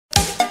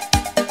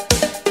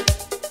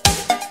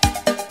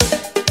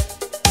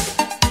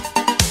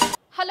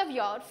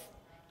Viewers,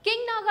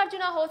 king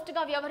Nagarjuna host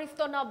గా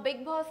వ్యవహరిస్తున్న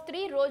big boss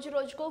 3 రోజు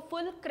రోజుకు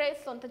ఫుల్ క్రేజ్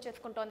సొంతం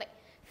చేసుకుంటోంది.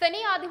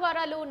 శని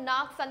ఆదివారాలు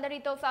నాగ్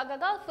సందడితో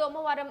సాగగా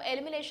సోమవారం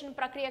ఎలిమినేషన్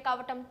ప్రక్రియ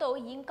కావడంతో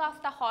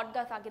ఇంకాస్త హాట్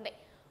గా సాగింది.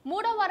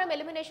 మూడో వారం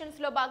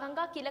ఎలిమినేషన్స్ లో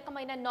భాగంగా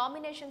కీలకమైన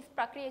నామినేషన్స్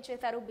ప్రక్రియ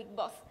చేశారు బిగ్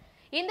బాస్.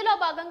 ఇందులో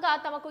భాగంగా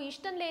తమకు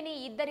ఇష్టం లేని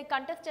ఇద్దరి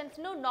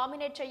కంటెస్టెంట్స్ ను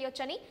నామినేట్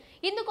చేయొచ్చని,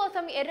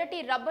 ఇందుకోసం ఎర్రటి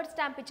రబ్బర్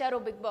స్టాంప్ ఇచ్చారు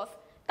బిగ్ బాస్.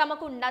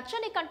 తమకు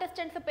నచ్చని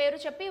కంటెస్టెంట్స్ పేరు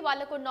చెప్పి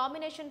వాళ్లకు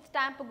నామినేషన్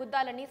స్టాంప్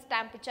గుద్దాలని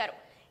స్టాంప్ ఇచ్చారు.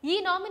 ఈ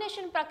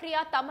నామినేషన్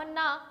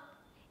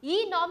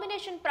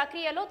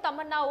ప్రక్రియలో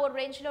తమన్నా ఓ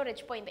రేంజ్ లో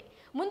రెచ్చిపోయింది.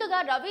 ముందుగా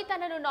రవి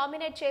తనను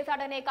నామినేట్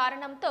చేశాడనే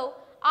కారణంతో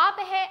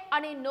ఆపెహే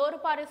అని నోరు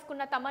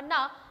పారేసుకున్న తమన్నా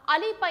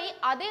అలీపై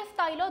అదే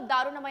స్థాయిలో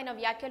దారుణమైన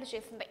వ్యాఖ్యలు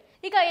చేసింది.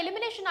 ఇక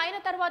ఎలిమినేషన్ అయిన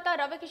తర్వాత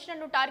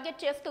రవికృష్ణను టార్గెట్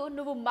చేస్తూ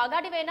 "నువ్వు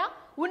మగాడివేనా,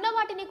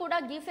 ఉన్నవాటిని కూడా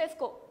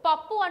గీసేసుకో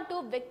పప్పు" అంటూ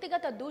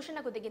వ్యక్తిగత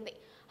దూషణకు దిగింది.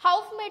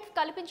 హౌస్ మేట్స్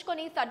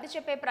కల్పించుకొని సర్ది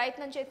చెప్పే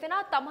ప్రయత్నం చేసినా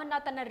తమన్నా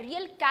తన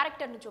రియల్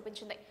క్యారెక్టర్ ను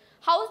చూపించింది.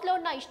 హౌస్ లో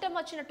నా ఇష్టం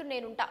వచ్చినట్టు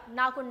నేనుంటా,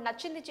 నాకు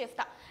నచ్చింది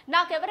చేస్తా,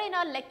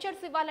 నాకెవరైనా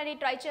లెక్చర్స్ ఇవ్వాలని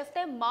ట్రై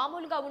చేస్తే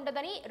మామూలుగా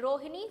ఉండదని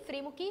రోహిణి,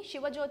 శ్రీముఖి,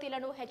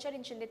 శివజ్యోతిలను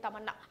హెచ్చరించింది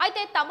తమన్నా.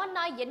 అయితే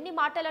తమన్నా ఎన్ని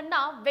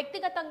మాటలన్నా,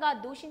 వ్యక్తిగతంగా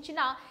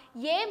దూషించినా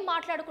ఏం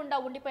మాట్లాడకుండా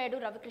ఉండిపోయాడు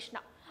రవికృష్ణ.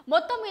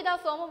 మొత్తం మీద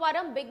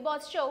సోమవారం బిగ్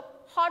బాస్ షో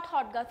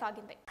హాట్ గా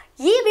సాగింది.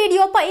 ఈ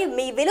వీడియోపై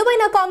మీ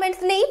విలువైన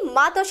కామెంట్స్ ని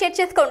మాతో షేర్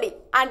చేసుకోండి.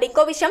 అండ్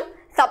ఇంకో విషయం,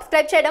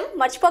 సబ్స్క్రైబ్ చేయడం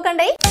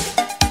మర్చిపోకండి.